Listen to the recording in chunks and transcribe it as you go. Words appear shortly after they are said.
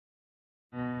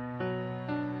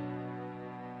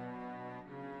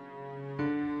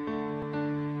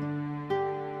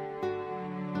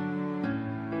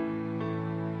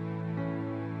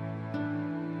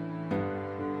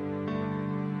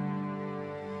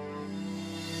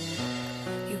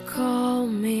call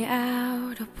me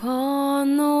out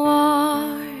upon the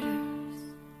waters,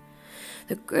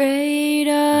 the great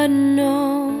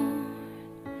unknown,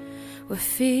 where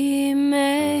feet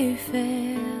may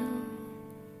fail.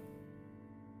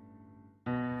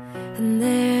 And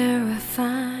there I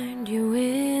find you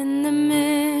in the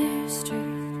mystery,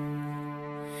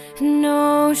 in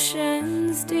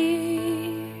oceans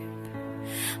deep,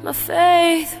 my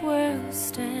faith will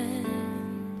stand.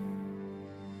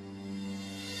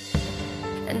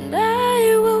 And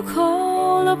I will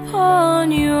call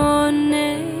upon your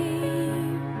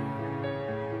name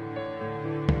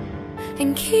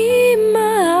and keep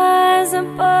my eyes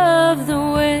above the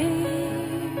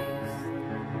waves.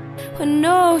 When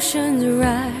oceans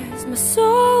rise, my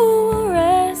soul will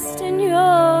rest in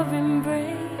your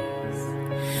embrace,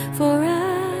 for I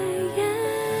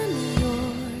am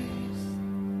yours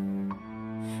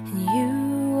and you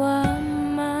are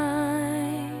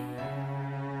mine.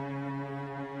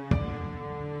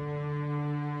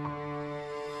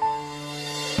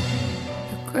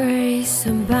 Your grace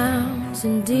abounds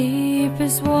in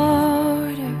deepest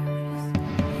waters,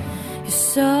 your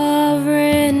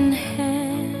sovereign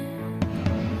hand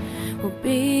will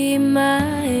be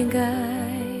my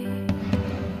guide.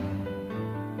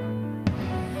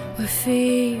 Where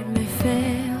feet may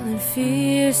fail and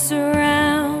fear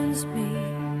surrounds me,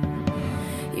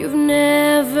 you've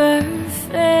never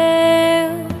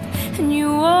failed and you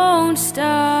won't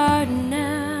start now.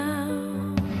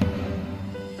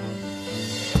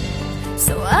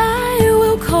 So I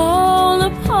will call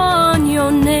upon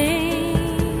your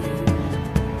name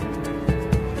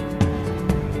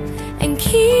and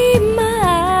keep my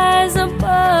eyes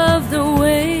above the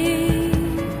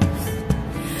waves.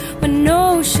 When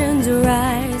oceans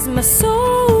rise, my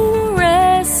soul